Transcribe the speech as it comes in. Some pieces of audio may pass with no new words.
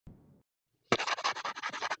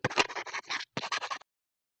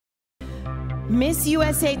Miss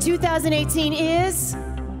USA 2018 is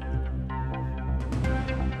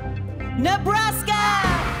Nebraska!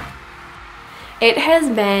 It has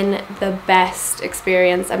been the best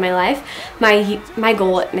experience of my life. My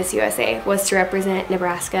goal at Miss USA was to represent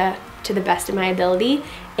Nebraska to the best of my ability,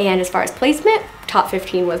 and as far as placement, top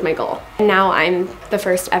 15 was my goal. And now I'm the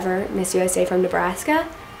first ever Miss USA from Nebraska.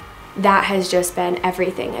 That has just been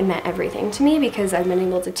everything and meant everything to me because I've been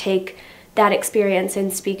able to take that experience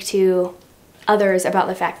and speak to others about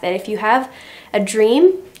the fact that if you have a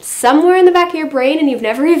dream somewhere in the back of your brain and you've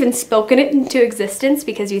never even spoken it into existence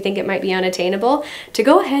because you think it might be unattainable, to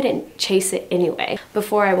go ahead and chase it anyway.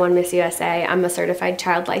 Before I won Miss USA, I'm a certified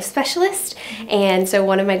child life specialist, and so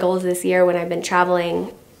one of my goals this year when I've been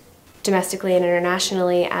traveling domestically and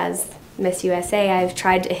internationally as Miss USA, I've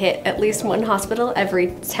tried to hit at least one hospital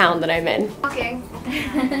every town that I'm in. Okay.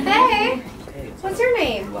 Hey! What's your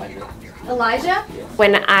name? Elijah?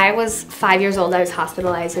 When I was 5 years old, I was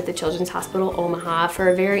hospitalized at the Children's Hospital Omaha for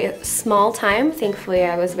a very small time. Thankfully,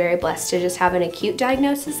 I was very blessed to just have an acute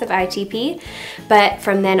diagnosis of ITP. But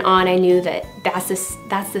from then on, I knew that that's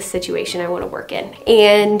the situation I want to work in.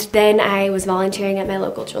 And then I was volunteering at my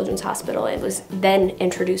local children's hospital and was then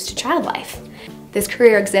introduced to child life. This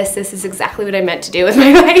career exists, this is exactly what I meant to do with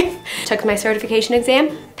my life. Took my certification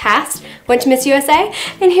exam, passed, went to Miss USA,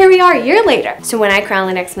 and here we are a year later. So when I crown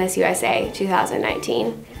the next Miss USA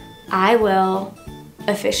 2019, I will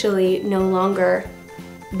officially no longer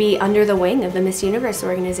be under the wing of the Miss Universe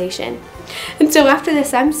organization. And so after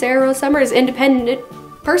this, I'm Sarah Rose Summers' independent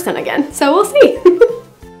person again, so we'll see.